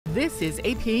This is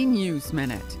AP News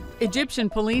Minute. Egyptian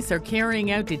police are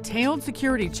carrying out detailed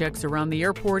security checks around the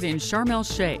airport in Sharm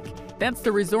el-Sheikh. That's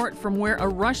the resort from where a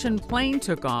Russian plane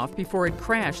took off before it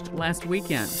crashed last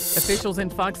weekend. Officials in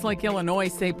Fox Lake, Illinois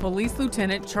say Police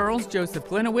Lieutenant Charles Joseph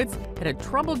Glinowitz had a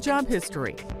troubled job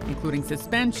history, including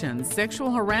suspensions,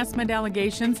 sexual harassment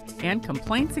allegations, and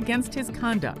complaints against his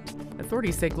conduct.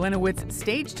 Authorities say Glinowitz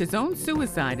staged his own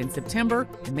suicide in September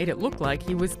and made it look like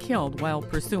he was killed while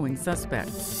pursuing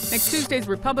suspects. Next Tuesday's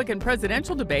Republican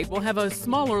presidential debate will have a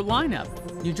smaller lineup.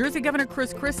 New Jersey Governor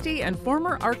Chris Christie and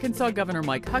former Arkansas Governor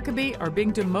Mike Huckabee are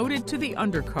being demoted to the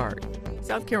undercard.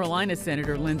 South Carolina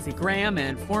Senator Lindsey Graham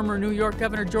and former New York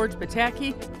Governor George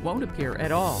Pataki won't appear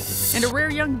at all. And a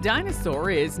rare young dinosaur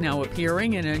is now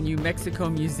appearing in a New Mexico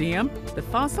museum. The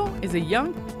fossil is a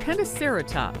young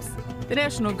Pentaceratops. The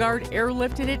National Guard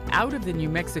airlifted it out of the New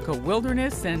Mexico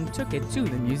wilderness and took it to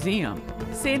the museum.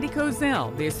 Sandy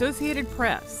Kozel, The Associated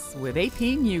Press, with AP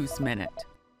News Minute.